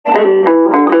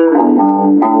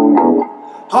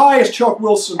Hi, it's Chuck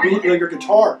Wilson, Bootlegger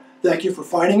Guitar. Thank you for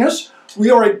finding us. We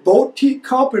are a boutique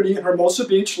company in Hermosa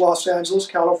Beach, Los Angeles,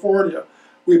 California.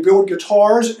 We build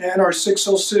guitars and our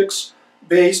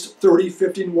 606-based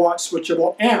 30-15-watt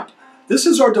switchable amp. This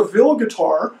is our DeVille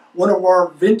guitar, one of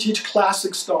our vintage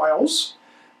classic styles.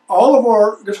 All of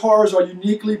our guitars are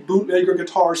uniquely bootlegger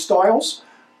guitar styles.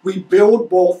 We build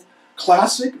both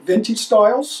classic vintage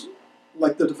styles,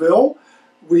 like the DeVille.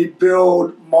 We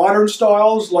build modern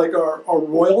styles like our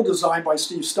Royal, designed by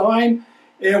Steve Stein,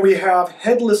 and we have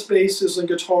headless basses and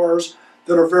guitars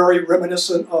that are very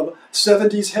reminiscent of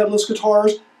 70s headless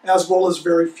guitars, as well as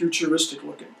very futuristic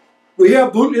looking. We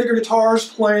have bootlegger guitars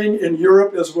playing in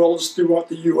Europe as well as throughout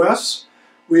the US.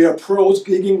 We have pros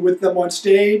gigging with them on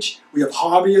stage. We have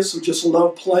hobbyists who just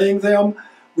love playing them.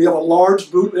 We have a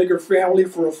large bootlegger family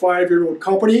for a 5-year-old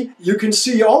company. You can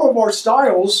see all of our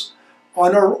styles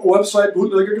on our website,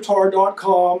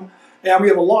 bootleggerguitar.com, and we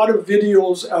have a lot of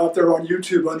videos out there on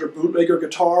YouTube under Bootlegger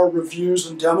Guitar reviews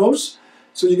and demos,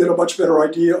 so you get a much better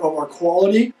idea of our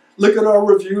quality. Look at our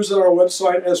reviews on our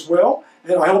website as well,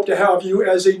 and I hope to have you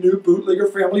as a new Bootlegger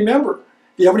family member.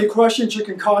 If you have any questions, you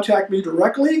can contact me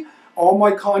directly. All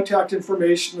my contact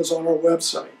information is on our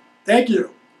website. Thank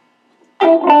you.